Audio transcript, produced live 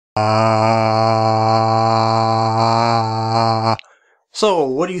So,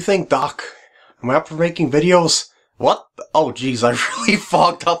 what do you think, Doc? Am I up for making videos? What? Oh, geez, I really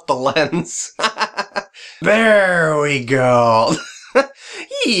fogged up the lens. There we go.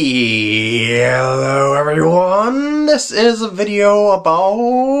 Hello, everyone. This is a video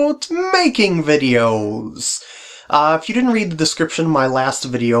about making videos. If you didn't read the description of my last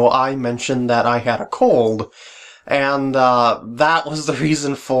video, I mentioned that I had a cold. And that was the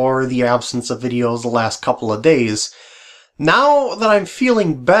reason for the absence of videos the last couple of days. Now that I'm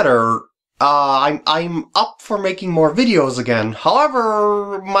feeling better, I'm up for making more videos again.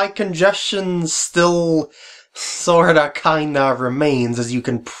 However, my congestion still sorta kinda remains, as you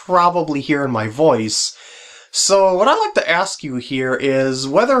can probably hear in my voice. So what I'd like to ask you here is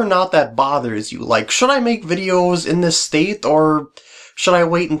whether or not that bothers you. Like, should I make videos in this state, or should I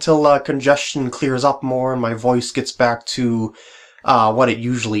wait until congestion clears up more and my voice gets back to what it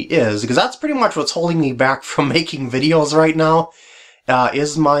usually is? Because that's pretty much what's holding me back from making videos right now,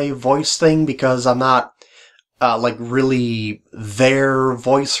 is my voice thing, because I'm not like really there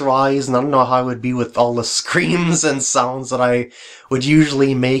voice-wise, and I don't know how I would be with all the screams and sounds that I would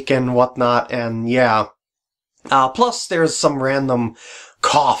usually make and whatnot, and yeah. Plus there's some random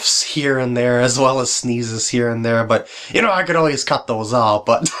coughs here and there, as well as sneezes here and there, but, you know, I could always cut those out,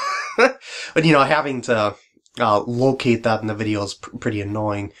 but, but, you know, having to locate that in the video is pretty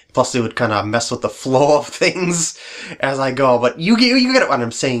annoying. Plus it would kind of mess with the flow of things as I go, but you get what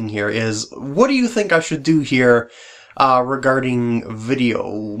I'm saying here is, what do you think I should do here regarding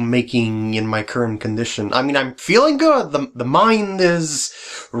video making in my current condition? I mean, I'm feeling good. The mind is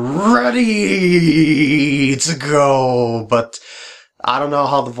ready to go, but I don't know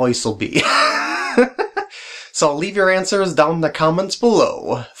how the voice will be. So leave your answers down in the comments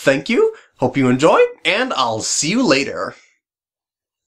below. Thank you, hope you enjoyed, and I'll see you later.